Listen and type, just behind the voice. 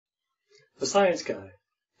The Science Guy.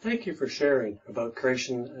 Thank you for sharing about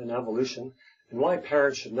creation and evolution and why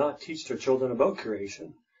parents should not teach their children about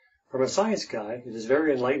creation. From a science guy, it is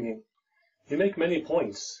very enlightening. You make many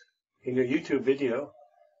points in your YouTube video.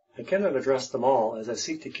 I cannot address them all as I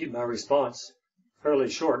seek to keep my response fairly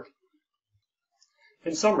short.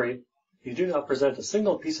 In summary, you do not present a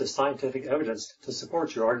single piece of scientific evidence to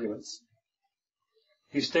support your arguments.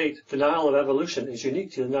 You state denial of evolution is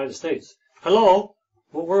unique to the United States. Hello?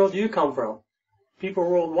 What world do you come from? People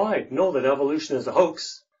worldwide know that evolution is a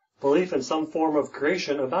hoax. Belief in some form of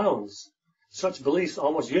creation abounds. Such beliefs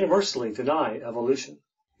almost universally deny evolution.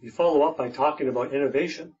 You follow up by talking about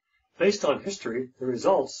innovation. Based on history, the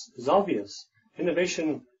results is obvious.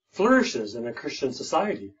 Innovation flourishes in a Christian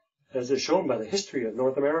society, as is shown by the history of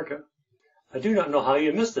North America. I do not know how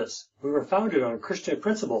you missed this. We were founded on Christian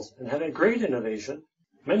principles and had a great innovation.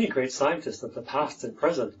 Many great scientists of the past and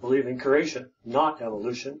present believe in creation, not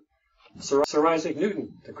evolution. Sir Isaac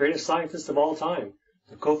Newton, the greatest scientist of all time,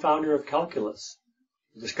 the co-founder of calculus,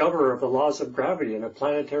 the discoverer of the laws of gravity and of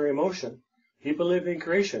planetary motion, he believed in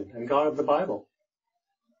creation and God of the Bible.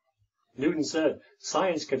 Newton said,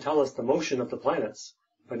 science can tell us the motion of the planets,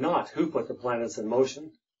 but not who put the planets in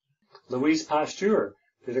motion. Louis Pasteur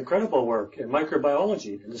did incredible work in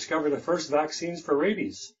microbiology and discovered the first vaccines for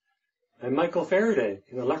rabies. And Michael Faraday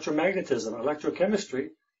in electromagnetism, electrochemistry,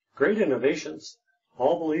 great innovations,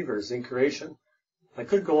 all believers in creation. I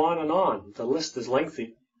could go on and on, the list is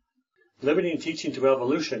lengthy. Limiting teaching to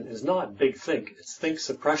evolution is not big think, it's think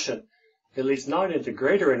suppression. It leads not into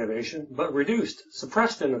greater innovation, but reduced,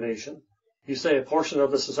 suppressed innovation. You say a portion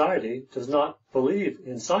of the society does not believe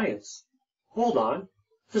in science. Hold on,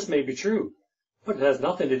 this may be true, but it has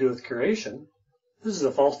nothing to do with creation. This is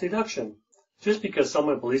a false deduction. Just because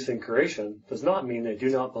someone believes in creation does not mean they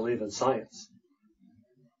do not believe in science.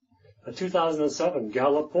 A 2007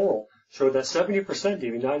 Gallup poll showed that 70% of the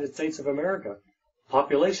United States of America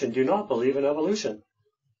population do not believe in evolution.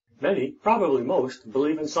 Many, probably most,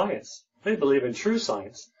 believe in science. They believe in true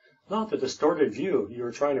science, not the distorted view you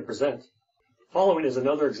are trying to present. Following is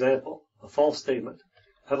another example, a false statement.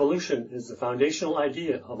 Evolution is the foundational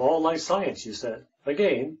idea of all life science, you said.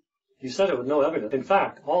 Again, you said it with no evidence. In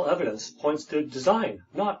fact, all evidence points to design,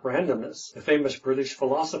 not randomness. The famous British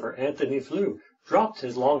philosopher Anthony Flew dropped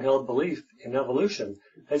his long-held belief in evolution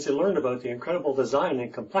as he learned about the incredible design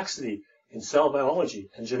and complexity in cell biology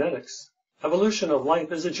and genetics. Evolution of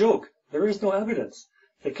life is a joke. There is no evidence.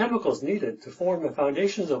 The chemicals needed to form the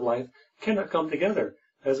foundations of life cannot come together,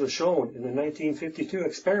 as was shown in the 1952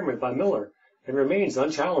 experiment by Miller, and remains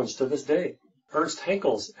unchallenged to this day. Ernst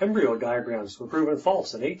Haeckel's embryo diagrams were proven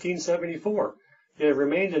false in 1874, yet have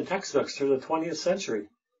remained in textbooks through the 20th century.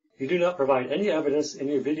 You do not provide any evidence in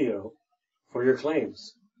your video for your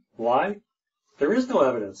claims. Why? There is no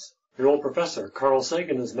evidence. Your old professor, Carl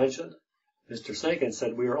Sagan, is mentioned. Mr. Sagan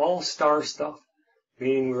said we are all star stuff,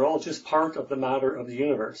 meaning we're all just part of the matter of the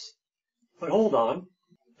universe. But hold on.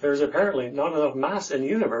 There is apparently not enough mass in the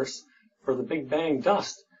universe for the Big Bang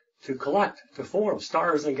dust to collect to form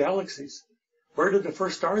stars and galaxies. Where did the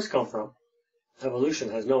first stars come from? Evolution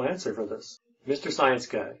has no answer for this. Mr. Science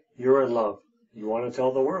Guy, you're in love. You want to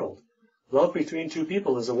tell the world. Love between two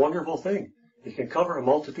people is a wonderful thing. It can cover a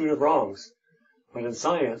multitude of wrongs. But in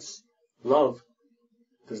science, love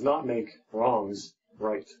does not make wrongs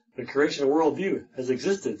right. The creation worldview has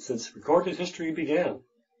existed since recorded history began.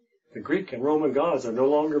 The Greek and Roman gods are no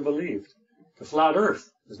longer believed. The flat earth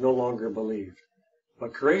is no longer believed.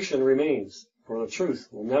 But creation remains, for the truth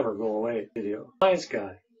will never go away. Video. Science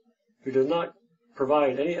Guy, who does not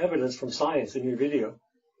provide any evidence from science in your video.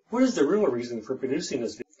 What is the real reason for producing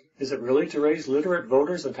this video? Is it really to raise literate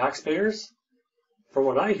voters and taxpayers? From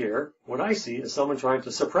what I hear, what I see is someone trying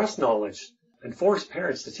to suppress knowledge and force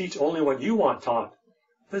parents to teach only what you want taught.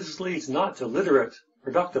 This leads not to literate,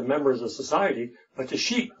 productive members of society, but to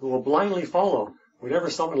sheep who will blindly follow whatever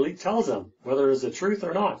someone tells them, whether it is the truth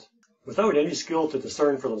or not, without any skill to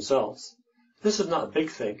discern for themselves. This is not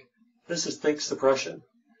big think. This is think suppression.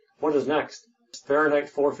 What is next? Fahrenheit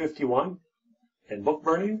 451? And book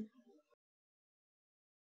burning?